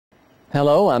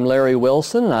Hello, I'm Larry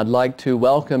Wilson, and I'd like to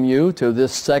welcome you to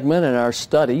this segment in our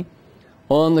study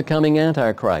on the coming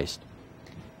Antichrist.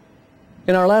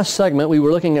 In our last segment, we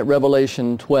were looking at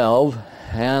Revelation 12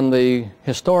 and the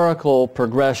historical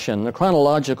progression, the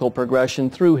chronological progression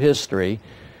through history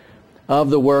of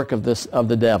the work of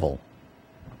the devil.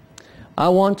 I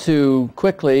want to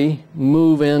quickly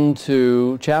move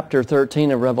into chapter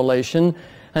 13 of Revelation.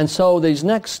 And so these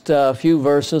next few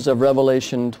verses of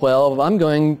Revelation 12, I'm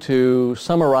going to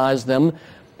summarize them.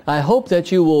 I hope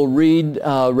that you will read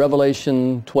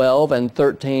Revelation 12 and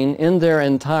 13 in their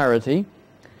entirety,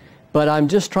 but I'm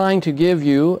just trying to give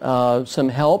you some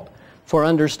help for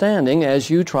understanding as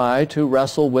you try to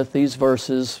wrestle with these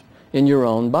verses in your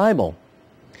own Bible.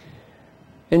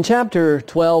 In chapter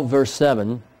 12, verse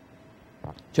 7,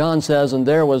 John says, "And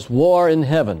there was war in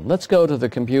heaven." Let's go to the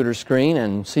computer screen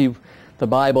and see the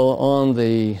Bible on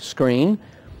the screen.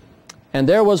 "And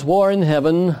there was war in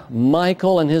heaven.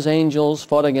 Michael and his angels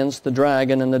fought against the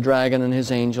dragon, and the dragon and his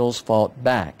angels fought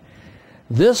back."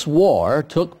 This war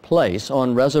took place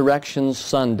on Resurrection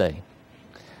Sunday.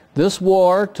 This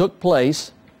war took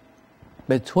place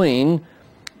between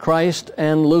Christ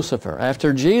and Lucifer.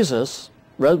 After Jesus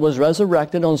was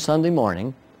resurrected on Sunday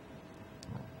morning,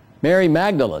 Mary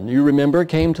Magdalene, you remember,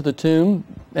 came to the tomb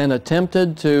and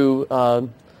attempted to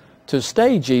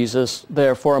stay Jesus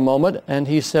there for a moment, and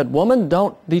he said, "Woman,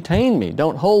 don't detain me,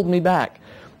 don't hold me back.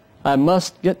 I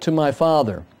must get to my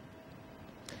Father."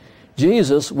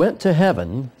 Jesus went to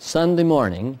heaven Sunday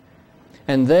morning,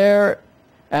 and there,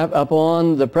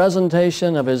 upon the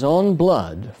presentation of his own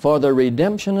blood for the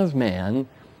redemption of man,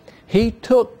 he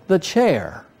took the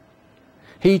chair.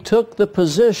 He took the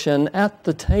position at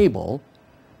the table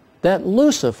that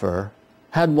Lucifer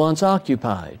had once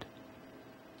occupied.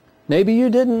 Maybe you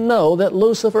didn't know that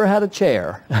Lucifer had a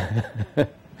chair.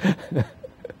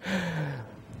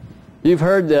 You've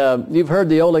heard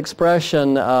the old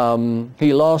expression,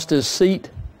 he lost his seat.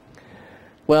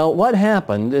 Well, what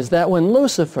happened is that when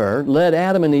Lucifer led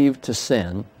Adam and Eve to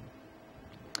sin,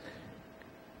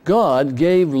 God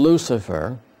gave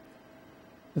Lucifer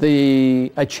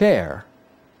a chair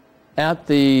at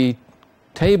the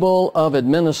table of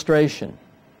administration.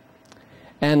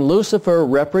 And Lucifer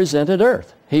represented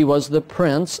earth. He was the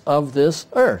prince of this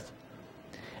earth.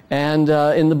 And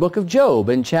in the book of Job,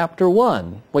 in chapter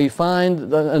 1, we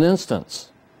find an instance.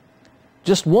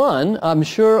 Just one, I'm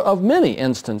sure, of many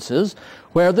instances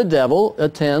where the devil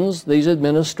attends these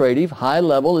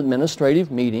high-level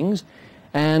administrative meetings,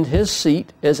 and his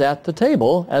seat is at the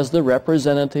table as the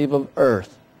representative of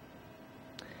earth.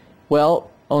 Well,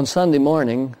 on Sunday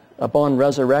morning, upon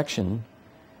resurrection,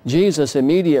 Jesus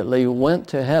immediately went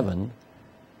to heaven,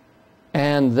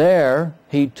 and there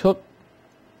he took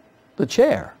the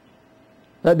chair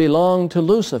that belonged to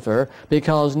Lucifer,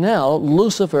 because now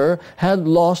Lucifer had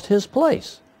lost his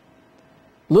place.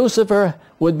 Lucifer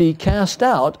would be cast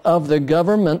out of the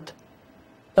government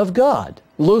of God.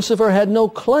 Lucifer had no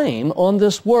claim on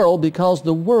this world, because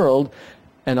the world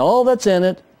and all that's in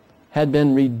it had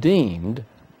been redeemed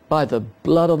by the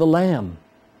blood of the Lamb.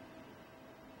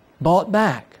 Bought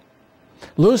back.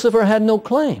 Lucifer had no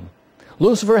claim.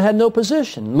 Lucifer had no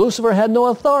position. Lucifer had no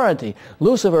authority.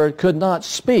 Lucifer could not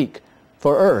speak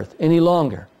for earth any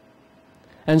longer.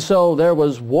 And so there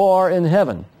was war in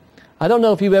heaven. I don't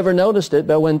know if you've ever noticed it,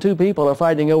 but when two people are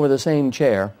fighting over the same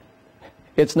chair,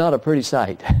 it's not a pretty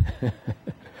sight.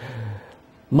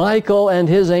 Michael and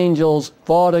his angels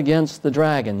fought against the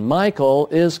dragon. Michael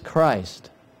is Christ.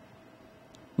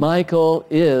 Michael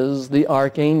is the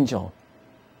archangel.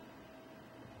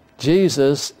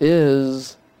 Jesus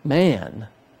is man,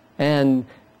 and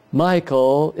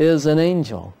Michael is an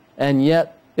angel, and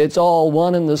yet it's all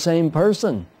one and the same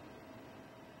person.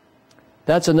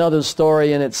 That's another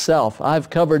story in itself. I've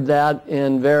covered that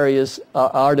in various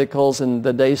articles in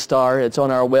the Daystar. It's on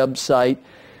our website.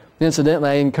 Incidentally,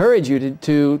 I encourage you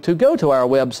to go to our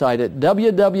website at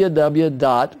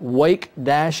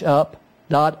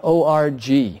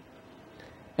www.wake-up.org.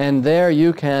 And there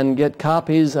you can get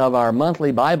copies of our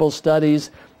monthly Bible studies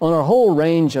on a whole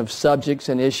range of subjects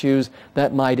and issues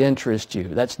that might interest you.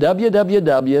 That's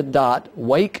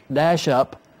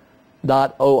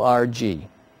www.wake-up.org.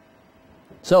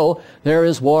 So, there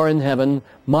is war in heaven.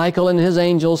 Michael and his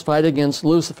angels fight against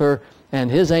Lucifer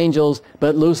and his angels,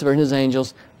 but Lucifer and his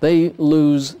angels, they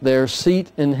lose their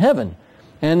seat in heaven.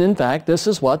 And in fact, this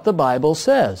is what the Bible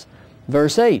says.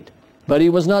 Verse 8, "But he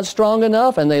was not strong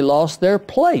enough, and they lost their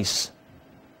place."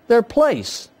 Their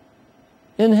place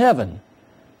in heaven.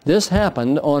 This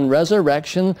happened on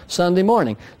Resurrection Sunday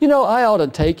morning. You know, I ought to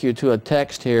take you to a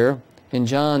text here in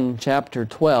John chapter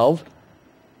 12.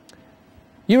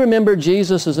 You remember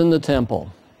Jesus is in the temple,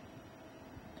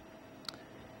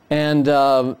 and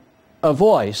a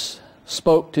voice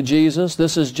spoke to Jesus.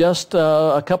 This is just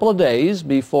a couple of days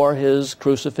before his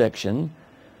crucifixion.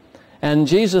 And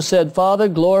Jesus said, "Father,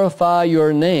 glorify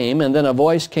your name." And then a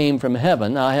voice came from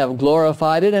heaven, "I have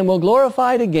glorified it and will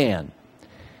glorify it again."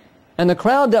 And the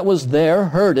crowd that was there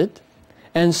heard it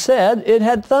and said it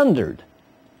had thundered.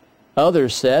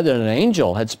 Others said that an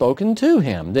angel had spoken to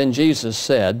him. Then Jesus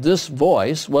said, "This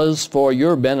voice was for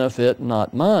your benefit,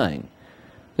 not mine."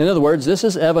 In other words, this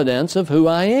is evidence of who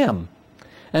I am.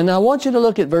 And I want you to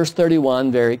look at verse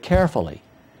 31 very carefully.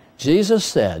 Jesus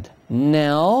said,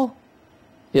 "Now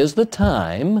is the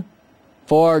time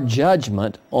for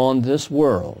judgment on this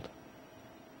world,"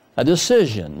 a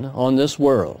decision on this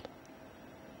world.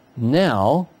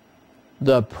 "Now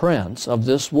the prince of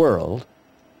this world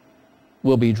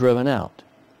will be driven out."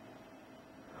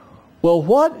 Well,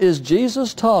 what is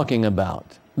Jesus talking about?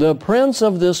 The prince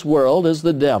of this world is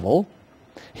the devil.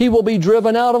 He will be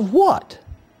driven out of what?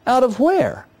 Out of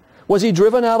where? Was he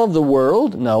driven out of the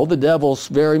world? No, the devil's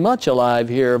very much alive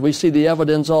here. We see the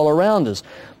evidence all around us.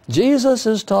 Jesus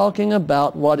is talking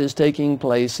about what is taking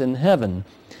place in heaven.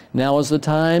 Now is the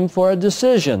time for a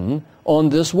decision on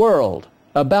this world,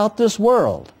 about this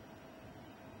world.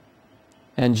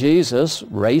 And Jesus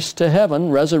raced to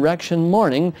heaven, resurrection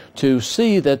morning, to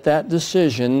see that that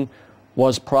decision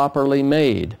was properly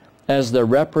made as the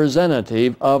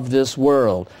representative of this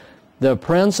world. The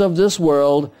prince of this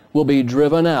world will be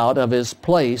driven out of his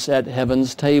place at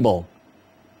heaven's table.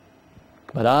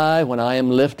 But I, when I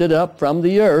am lifted up from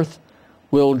the earth,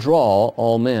 will draw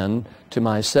all men to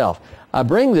myself. I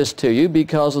bring this to you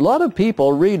because a lot of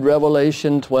people read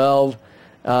Revelation 12,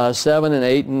 7 and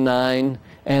 8 and 9,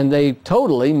 and they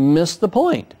totally miss the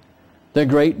point. The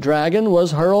great dragon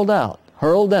was hurled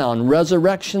down,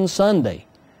 Resurrection Sunday.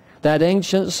 That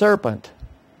ancient serpent,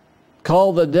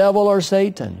 called the devil or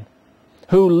Satan,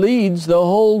 who leads the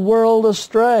whole world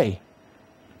astray.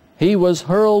 He was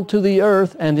hurled to the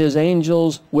earth and his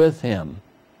angels with him.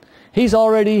 He's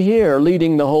already here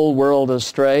leading the whole world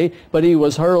astray, but he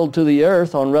was hurled to the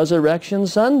earth on Resurrection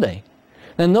Sunday.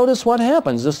 And notice what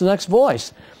happens. This is the next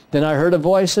voice. Then I heard a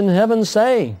voice in heaven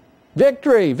say,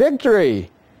 "Victory, victory!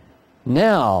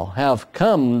 Now have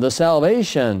come the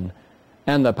salvation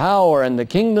and the power and the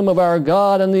kingdom of our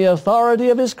God and the authority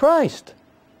of his Christ.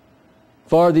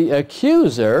 For the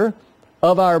accuser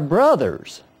of our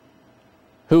brothers,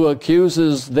 who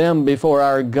accuses them before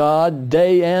our God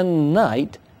day and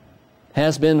night,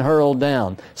 has been hurled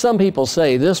down." Some people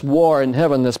say this war in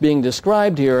heaven that's being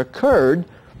described here occurred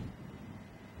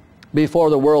before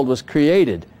the world was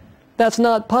created. That's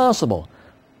not possible.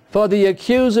 For the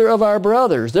accuser of our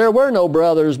brothers, there were no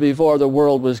brothers before the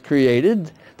world was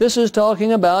created. This is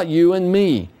talking about you and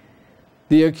me.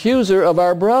 The accuser of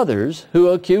our brothers, who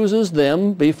accuses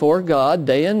them before God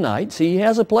day and night. See, he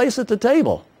has a place at the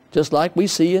table, just like we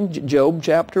see in Job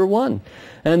chapter 1.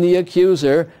 And the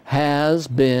accuser has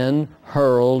been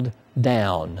hurled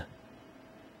down.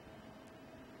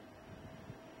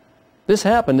 This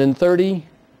happened in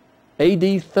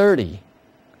AD 30,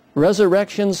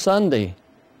 Resurrection Sunday.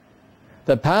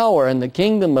 The power and the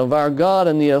kingdom of our God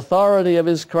and the authority of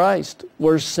his Christ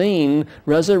were seen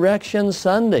Resurrection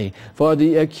Sunday. For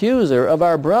the accuser of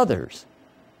our brothers,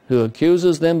 who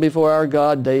accuses them before our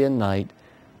God day and night,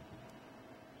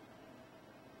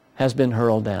 has been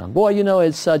hurled down. Boy, you know,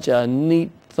 it's such a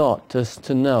neat thought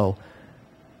to know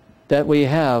that we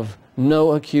have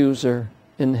no accuser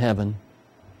in heaven.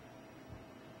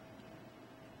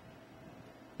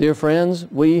 Dear friends,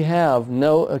 we have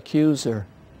no accuser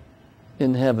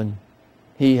in heaven.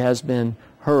 He has been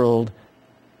hurled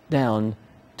down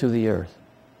to the earth.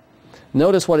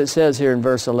 Notice what it says here in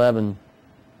verse 11.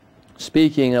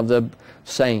 Speaking of the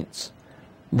saints,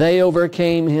 they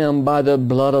overcame him by the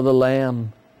blood of the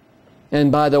Lamb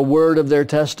and by the word of their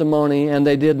testimony, and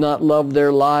they did not love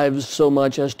their lives so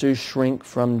much as to shrink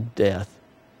from death.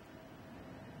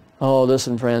 Oh,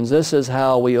 listen, friends, this is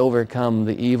how we overcome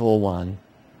the evil one.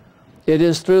 It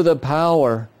is through the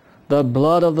power, the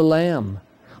blood of the Lamb.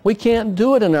 We can't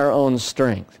do it in our own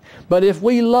strength. But if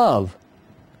we love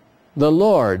the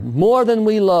Lord more than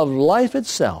we love life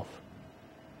itself,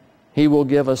 he will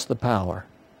give us the power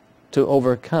to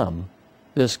overcome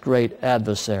this great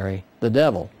adversary, the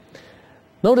devil.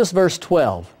 Notice verse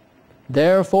 12.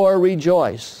 Therefore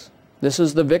rejoice. This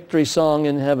is the victory song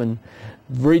in heaven.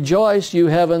 Rejoice, you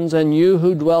heavens, and you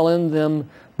who dwell in them,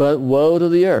 but woe to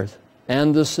the earth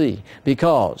and the sea,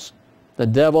 because the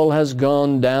devil has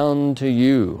gone down to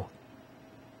you.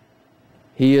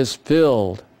 He is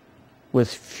filled with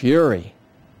fury.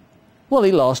 Well,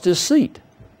 he lost his seat.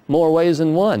 more ways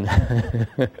than one.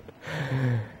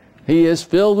 He is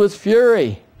filled with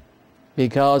fury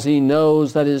because he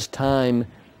knows that his time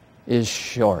is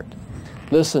short.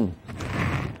 Listen,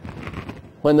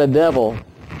 when the devil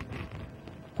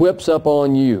whips up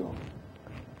on you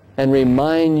and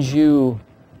reminds you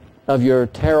of your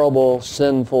terrible,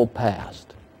 sinful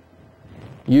past,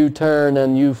 you turn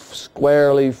and you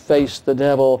squarely face the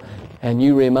devil and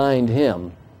you remind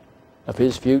him of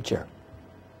his future,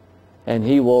 and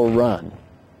he will run.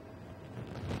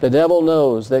 The devil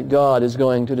knows that God is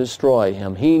going to destroy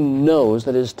him. He knows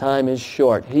that his time is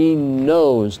short. He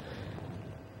knows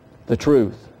the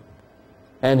truth.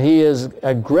 And he is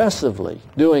aggressively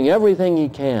doing everything he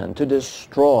can to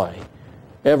destroy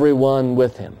everyone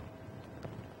with him.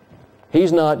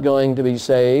 He's not going to be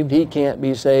saved. He can't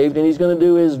be saved. And he's going to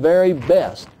do his very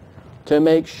best to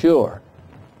make sure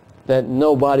that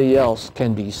nobody else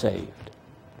can be saved.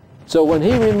 So when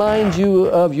he reminds you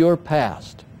of your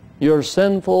past, your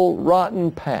sinful,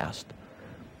 rotten past,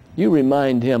 you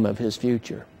remind him of his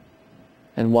future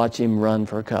and watch him run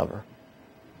for cover.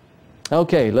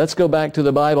 Okay, let's go back to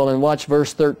the Bible and watch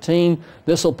verse 13.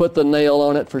 This will put the nail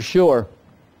on it for sure.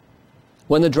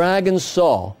 When the dragon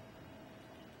saw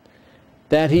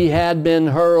that he had been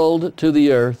hurled to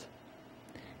the earth,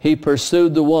 he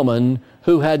pursued the woman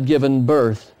who had given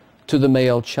birth to the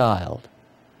male child.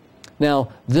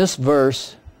 Now, this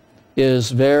verse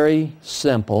is very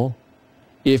simple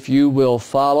if you will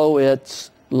follow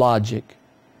its logic.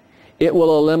 It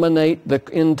will eliminate the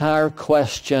entire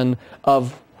question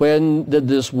of when did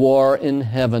this war in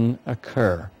heaven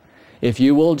occur. If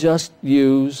you will just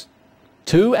use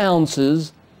 2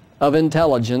 ounces of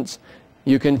intelligence,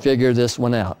 you can figure this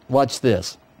one out. Watch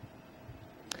this.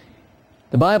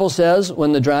 The Bible says,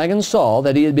 when the dragon saw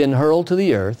that he had been hurled to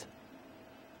the earth,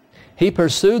 he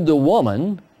pursued the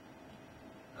woman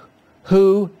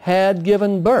who had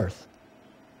given birth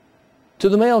to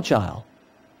the male child.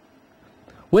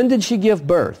 When did she give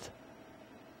birth?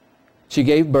 She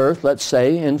gave birth, let's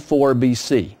say, in 4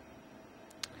 BC.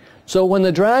 So when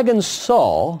the dragon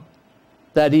saw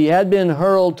that he had been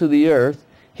hurled to the earth,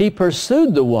 he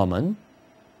pursued the woman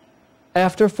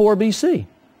after 4 BC.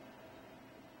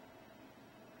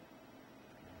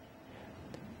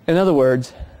 In other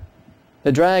words,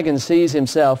 the dragon sees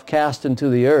himself cast into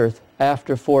the earth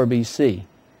after 4 BC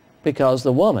because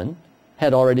the woman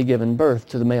had already given birth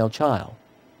to the male child.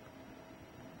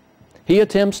 He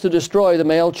attempts to destroy the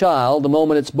male child the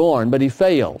moment it's born, but he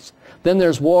fails. Then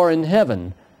there's war in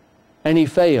heaven, and he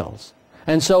fails.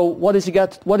 And so what does he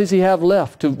got? What does he have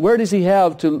left? Where does he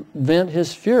have to vent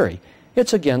his fury?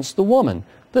 It's against the woman,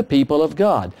 the people of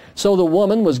God. So the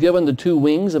woman was given the 2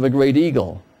 wings of a great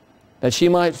eagle, that she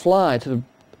might fly to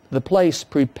the place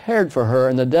prepared for her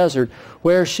in the desert,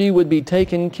 where she would be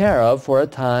taken care of for a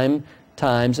time,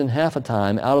 times, and half a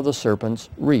time out of the serpent's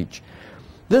reach.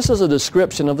 This is a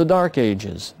description of the Dark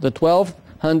Ages, the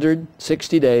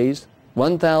 1260 days,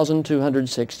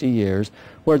 1,260 years,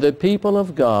 where the people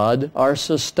of God are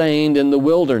sustained in the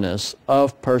wilderness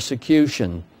of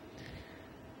persecution,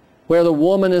 where the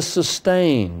woman is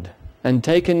sustained and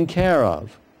taken care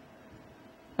of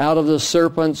out of the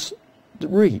serpent's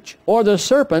reach, or the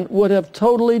serpent would have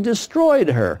totally destroyed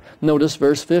her. Notice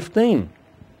verse 15.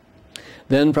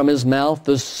 Then from his mouth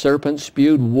the serpent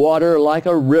spewed water like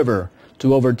a river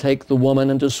to overtake the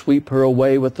woman and to sweep her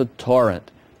away with the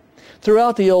torrent.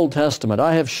 Throughout the Old Testament,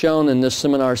 I have shown in this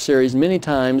seminar series many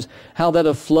times how that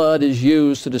a flood is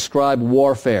used to describe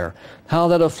warfare, how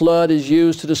that a flood is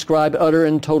used to describe utter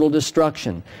and total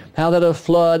destruction, how that a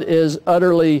flood is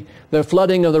utterly, the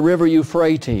flooding of the river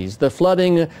Euphrates, the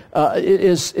flooding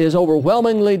is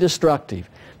overwhelmingly destructive.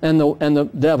 And the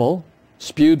devil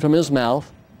spewed from his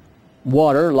mouth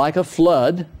water like a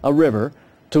flood, a river,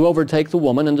 to overtake the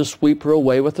woman and to sweep her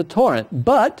away with the torrent.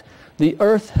 But the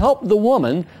earth helped the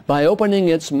woman by opening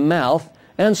its mouth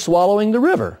and swallowing the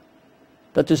river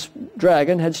that this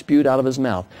dragon had spewed out of his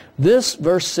mouth. This,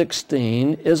 verse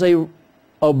 16, is a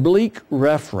oblique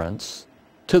reference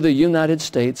to the United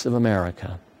States of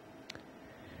America.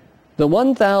 The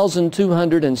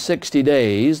 1,260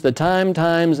 days, the time,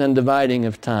 times, and dividing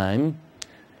of time,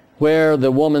 where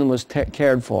the woman was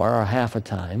cared for, or half a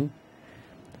time,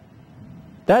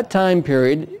 that time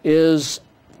period is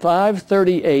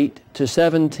 538 to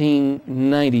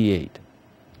 1798.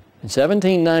 In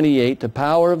 1798, the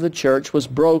power of the church was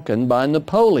broken by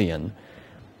Napoleon,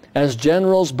 as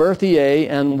Generals Berthier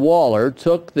and Waller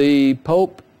took the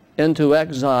Pope into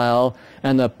exile,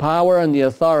 and the power and the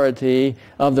authority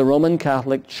of the Roman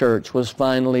Catholic Church was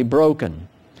finally broken.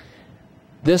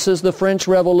 This is the French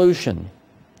Revolution.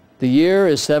 The year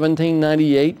is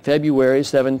 1798, February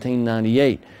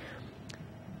 1798.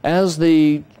 As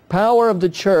the power of the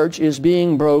church is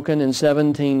being broken in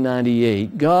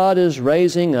 1798, God is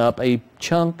raising up a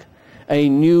chunk, a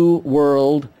new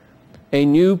world, a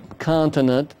new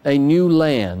continent, a new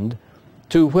land,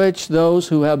 to which those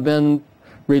who have been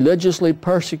religiously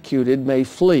persecuted may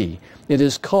flee. It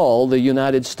is called the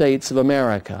United States of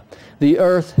America. The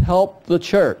earth helped the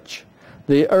church.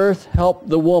 The earth helped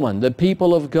the woman, the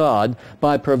people of God,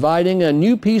 by providing a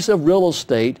new piece of real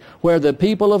estate where the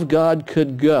people of God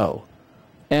could go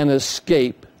and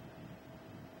escape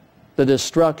the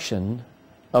destruction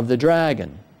of the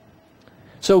dragon.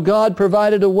 So God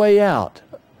provided a way out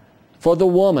for the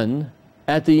woman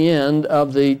at the end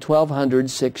of the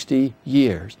 1260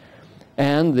 years.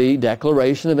 And the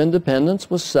Declaration of Independence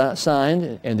was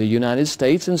signed in the United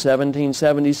States in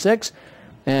 1776,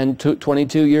 and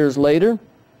 22 years later,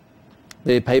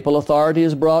 the papal authority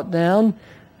is brought down,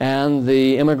 and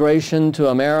the immigration to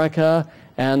America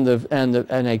and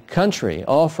a country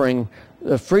offering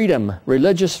freedom,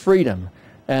 religious freedom,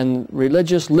 and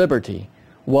religious liberty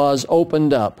was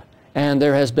opened up. And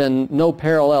there has been no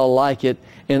parallel like it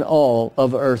in all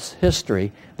of Earth's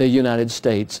history, the United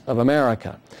States of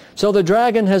America. So the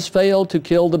dragon has failed to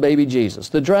kill the baby Jesus.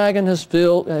 The dragon has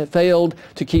failed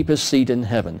to keep his seat in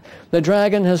heaven. The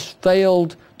dragon has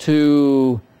failed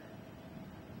to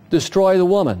destroy the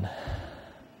woman.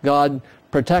 God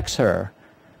protects her.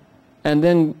 And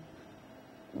then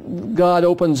God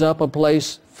opens up a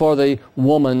place for the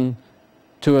woman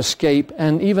to escape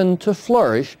and even to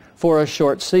flourish for a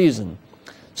short season.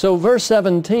 So verse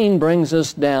 17 brings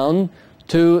us down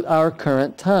to our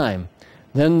current time.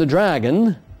 Then the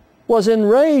dragon was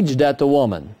enraged at the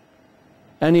woman,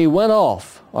 and he went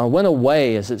off, or went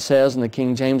away, as it says in the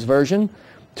King James Version,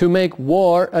 to make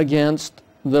war against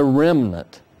the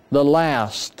remnant, the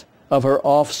last of her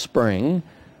offspring,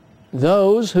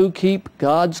 those who keep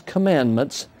God's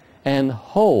commandments and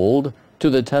hold to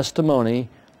the testimony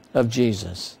of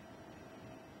Jesus.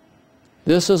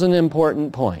 This is an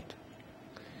important point.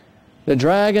 The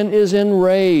dragon is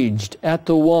enraged at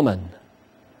the woman,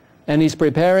 and he's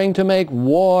preparing to make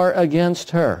war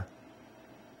against her,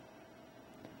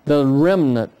 the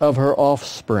remnant of her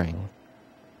offspring,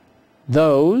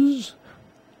 those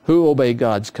who obey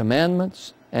God's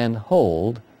commandments and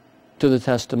hold to the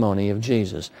testimony of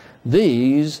Jesus.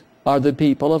 These are the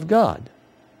people of God,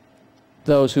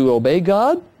 those who obey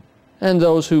God and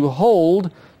those who hold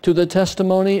to the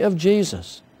testimony of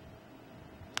Jesus.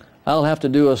 I'll have to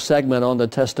do a segment on the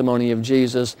testimony of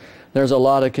Jesus. There's a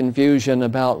lot of confusion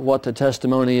about what the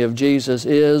testimony of Jesus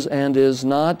is and is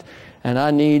not, and I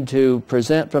need to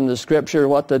present from the Scripture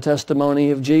what the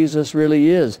testimony of Jesus really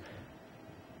is.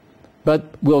 But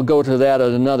we'll go to that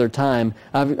at another time.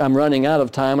 I'm running out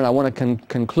of time, and I want to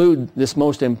conclude this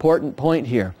most important point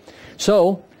here.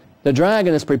 So, the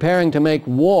dragon is preparing to make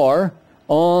war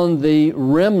on the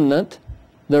remnant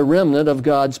of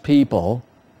God's people.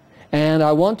 And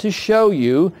I want to show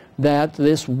you that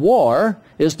this war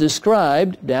is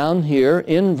described down here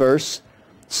in verse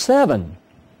 7.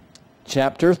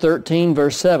 Chapter 13,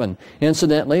 verse 7.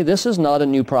 Incidentally, this is not a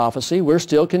new prophecy. We're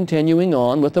still continuing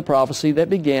on with the prophecy that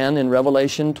began in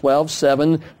Revelation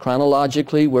 12:7.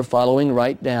 Chronologically, we're following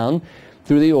right down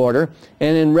through the order.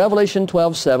 And in Revelation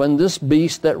 12:7, this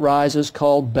beast that rises,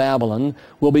 called Babylon,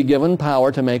 will be given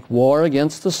power to make war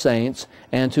against the saints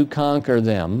and to conquer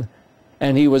them.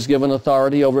 And he was given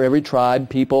authority over every tribe,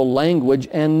 people, language,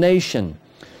 and nation.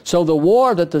 So the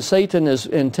war that the Satan is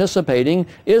anticipating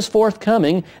is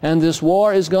forthcoming, and this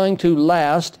war is going to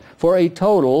last for a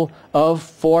total of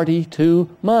 42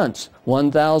 months,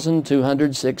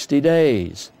 1,260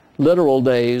 days.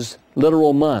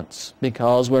 Literal months,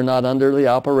 because we're not under the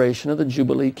operation of the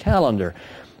Jubilee calendar.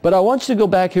 But I want you to go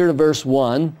back here to verse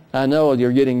 1. I know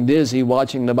you're getting dizzy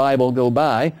watching the Bible go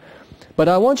by, but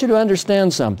I want you to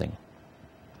understand something.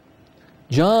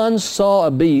 John saw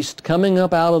a beast coming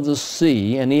up out of the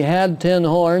sea, and he had 10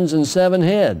 horns and 7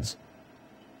 heads.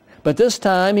 But this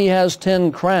time he has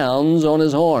 10 crowns on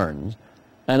his horns,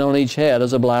 and on each head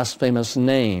is a blasphemous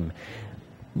name.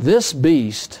 This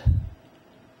beast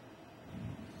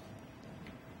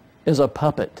is a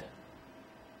puppet.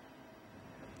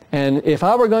 And if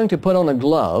I were going to put on a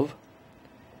glove,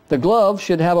 the glove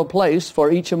should have a place for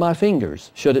each of my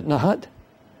fingers, should it not?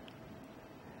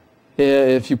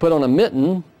 If you put on a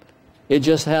mitten, it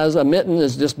just has a mitten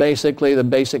is just basically the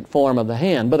basic form of the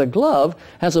hand. But a glove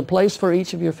has a place for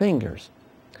each of your fingers.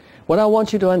 What I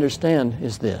want you to understand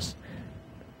is this.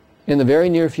 In the very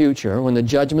near future, when the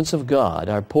judgments of God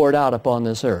are poured out upon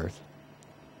this earth,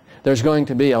 there's going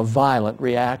to be a violent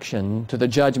reaction to the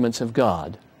judgments of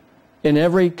God. In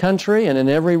every country and in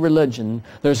every religion,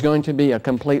 there's going to be a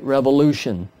complete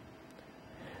revolution.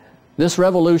 This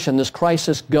revolution, this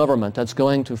crisis government that's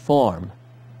going to form,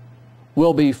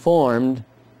 will be formed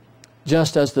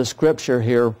just as the Scripture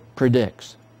here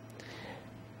predicts.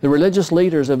 The religious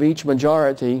leaders of each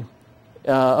majority,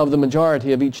 of the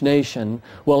majority of each nation,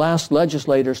 will ask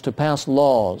legislators to pass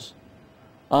laws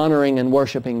honoring and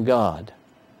worshiping God.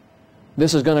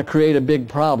 This is going to create a big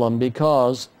problem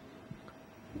because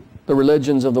the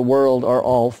religions of the world are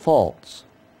all false.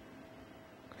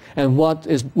 And what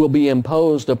will be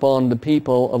imposed upon the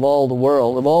people of all the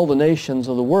world, of all the nations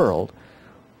of the world,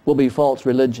 will be false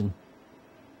religion.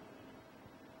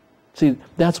 See,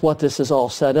 that's what this is all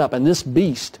set up. And this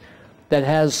beast that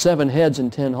has 7 heads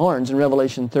and 10 horns in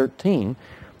Revelation 13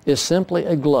 is simply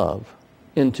a glove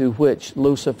into which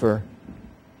Lucifer,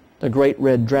 the great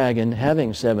red dragon,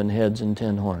 having 7 heads and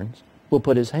 10 horns, will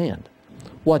put his hand.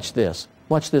 Watch this.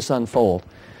 Watch this unfold.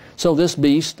 So this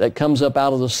beast that comes up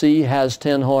out of the sea has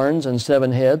 10 horns and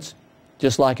 7 heads,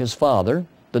 just like his father,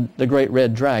 the great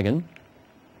red dragon.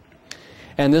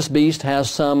 And this beast has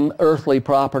some earthly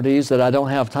properties that I don't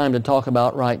have time to talk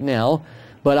about right now,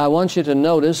 but I want you to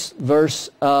notice verse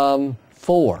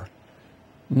 4.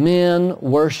 Men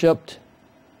worshipped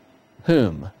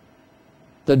whom?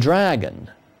 The dragon,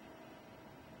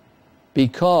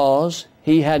 because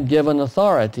he had given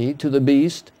authority to the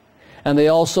beast, and they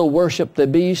also worshipped the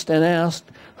beast and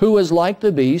asked, who is like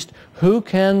the beast? Who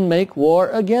can make war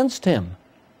against him?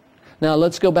 Now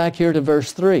let's go back here to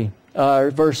verse 3.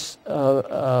 Verse 2.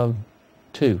 I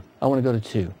want to go to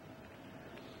 2.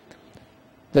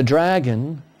 The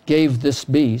dragon gave this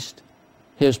beast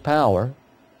his power,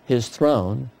 his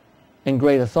throne, and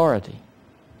great authority.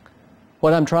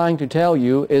 What I'm trying to tell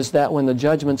you is that when the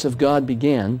judgments of God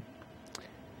begin,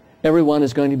 everyone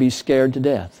is going to be scared to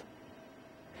death.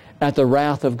 That the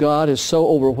wrath of God is so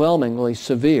overwhelmingly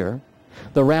severe,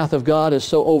 the wrath of God is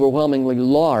so overwhelmingly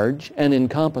large and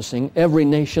encompassing, every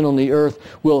nation on the earth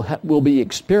will be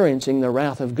experiencing the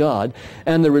wrath of God,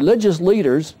 and the religious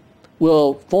leaders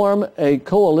will form a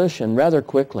coalition rather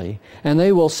quickly, and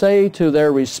they will say to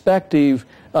their respective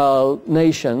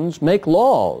nations, make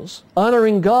laws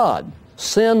honoring God,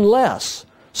 sin less,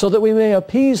 so that we may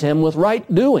appease Him with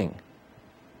right doing.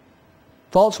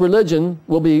 False religion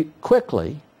will be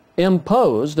quickly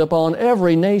imposed upon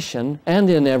every nation and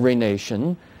in every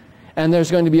nation, and there's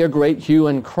going to be a great hue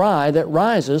and cry that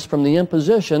rises from the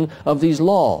imposition of these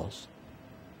laws.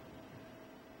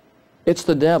 It's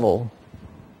the devil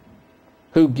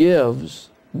who gives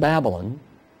Babylon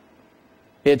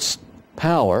its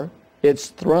power, its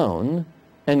throne,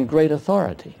 and great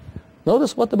authority.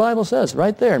 Notice what the Bible says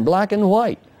right there in black and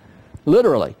white.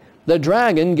 Literally, the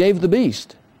dragon gave the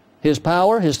beast his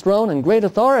power, his throne, and great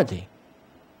authority.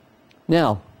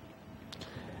 Now,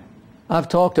 I've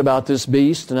talked about this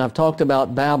beast, and I've talked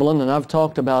about Babylon, and I've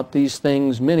talked about these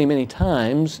things many, many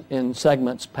times in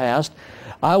segments past.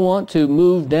 I want to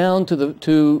move down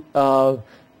to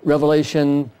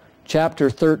Revelation chapter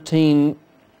 13,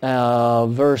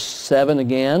 verse 7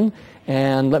 again,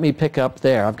 and let me pick up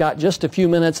there. I've got just a few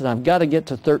minutes, and I've got to get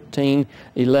to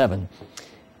 13:11.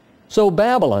 So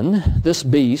Babylon, this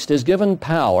beast, is given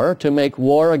power to make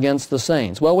war against the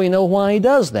saints. Well, we know why he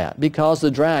does that. Because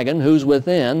the dragon, who's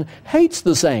within, hates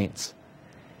the saints.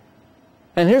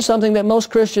 And here's something that most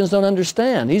Christians don't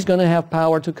understand. He's going to have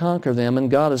power to conquer them,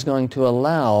 and God is going to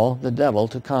allow the devil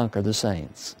to conquer the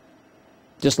saints.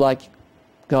 Just like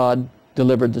God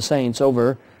delivered the saints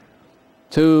over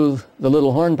to the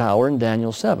little horn power in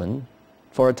Daniel 7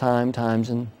 for a time, times,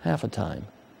 and half a time.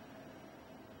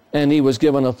 And he was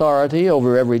given authority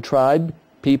over every tribe,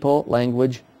 people,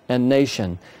 language, and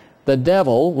nation. The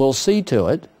devil will see to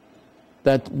it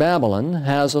that Babylon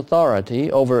has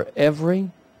authority over every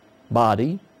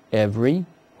body,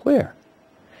 everywhere.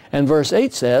 And verse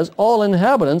 8 says, all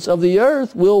inhabitants of the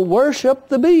earth will worship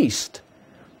the beast.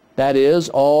 That is,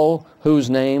 all whose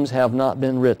names have not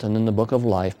been written in the book of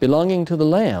life, belonging to the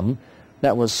Lamb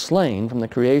that was slain from the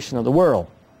creation of the world.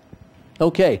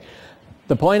 Okay.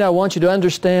 The point I want you to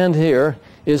understand here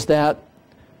is that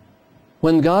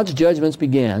when God's judgments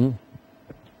begin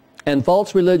and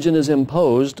false religion is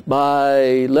imposed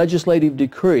by legislative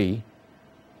decree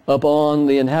upon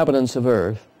the inhabitants of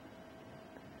earth,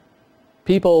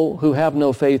 people who have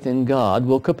no faith in God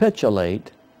will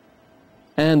capitulate,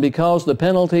 and because the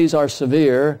penalties are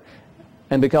severe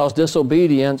and because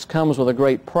disobedience comes with a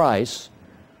great price,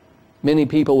 many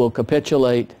people will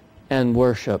capitulate and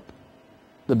worship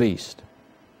the beast.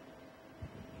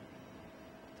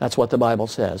 That's what the Bible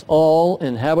says. All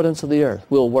inhabitants of the earth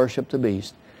will worship the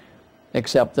beast,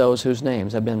 except those whose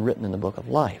names have been written in the book of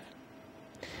life.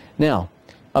 Now,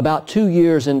 about 2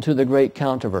 years into the great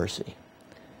controversy,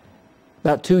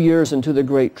 about 2 years into the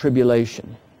great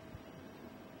tribulation,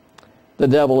 the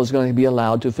devil is going to be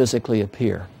allowed to physically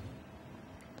appear.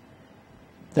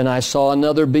 Then I saw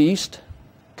another beast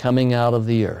coming out of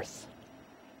the earth.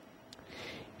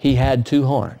 He had 2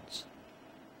 horns,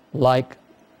 like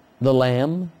the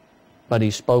lamb, but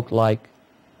he spoke like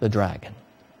the dragon.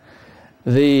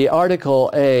 The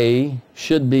article a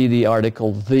should be the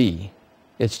article the.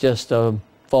 It's just a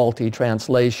faulty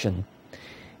translation.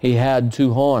 He had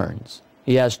 2 horns.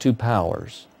 He has 2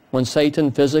 powers. When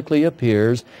Satan physically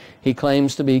appears, he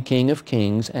claims to be King of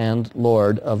Kings and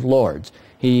Lord of Lords.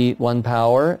 One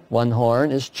power, one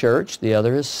horn is church, the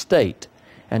other is state,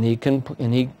 and he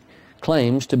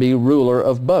claims to be ruler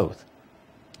of both.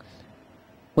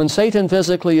 When Satan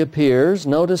physically appears,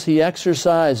 notice he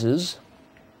exercises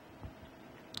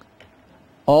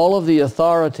all of the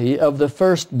authority of the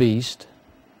first beast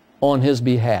on his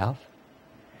behalf,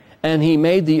 and he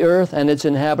made the earth and its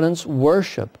inhabitants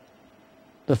worship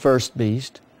the first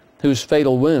beast, whose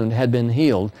fatal wound had been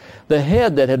healed. The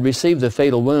head that had received the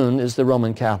fatal wound is the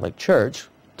Roman Catholic Church.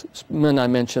 When I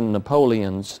mentioned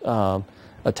Napoleon's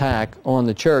attack on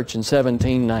the church in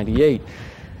 1798,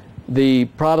 the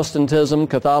Protestantism,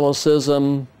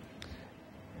 Catholicism,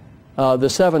 the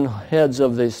 7 heads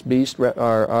of this beast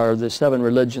are the 7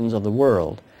 religions of the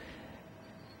world.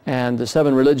 And the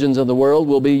 7 religions of the world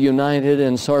will be united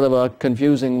in sort of a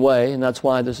confusing way, and that's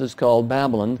why this is called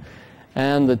Babylon.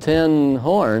 And the 10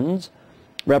 horns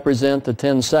represent the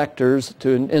 10 sectors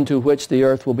into which the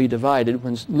earth will be divided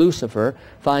when Lucifer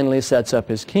finally sets up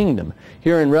his kingdom.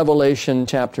 Here in Revelation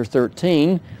chapter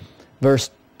 13, verse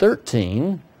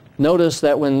 13, notice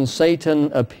that when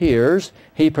Satan appears,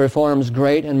 he performs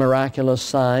great and miraculous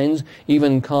signs,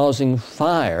 even causing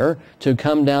fire to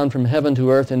come down from heaven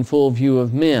to earth in full view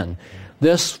of men.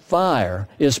 This fire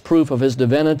is proof of his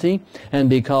divinity, and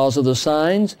because of the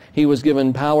signs he was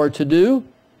given power to do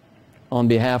on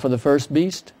behalf of the first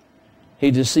beast,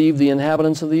 he deceived the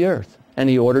inhabitants of the earth, and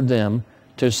he ordered them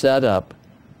to set up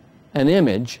an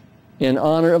image in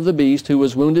honor of the beast who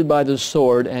was wounded by the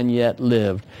sword and yet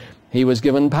lived. He was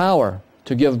given power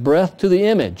to give breath to the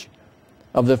image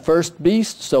of the first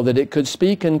beast so that it could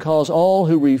speak and cause all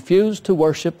who refused to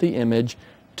worship the image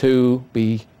to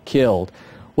be killed.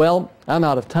 Well, I'm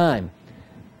out of time.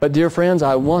 But dear friends,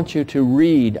 I want you to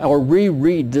read or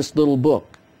reread this little book.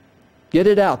 Get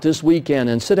it out this weekend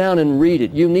and sit down and read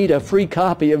it. You need a free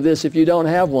copy of this. If you don't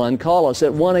have one, call us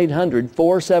at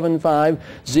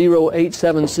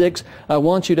 1-800-475-0876. I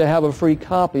want you to have a free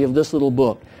copy of this little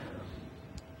book.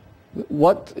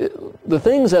 The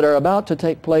things that are about to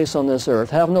take place on this earth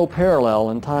have no parallel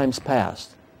in times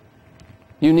past.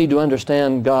 You need to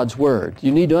understand God's Word.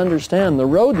 You need to understand the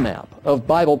roadmap of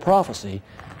Bible prophecy,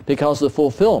 because the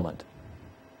fulfillment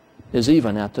is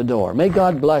even at the door. May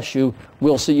God bless you.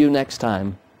 We'll see you next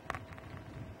time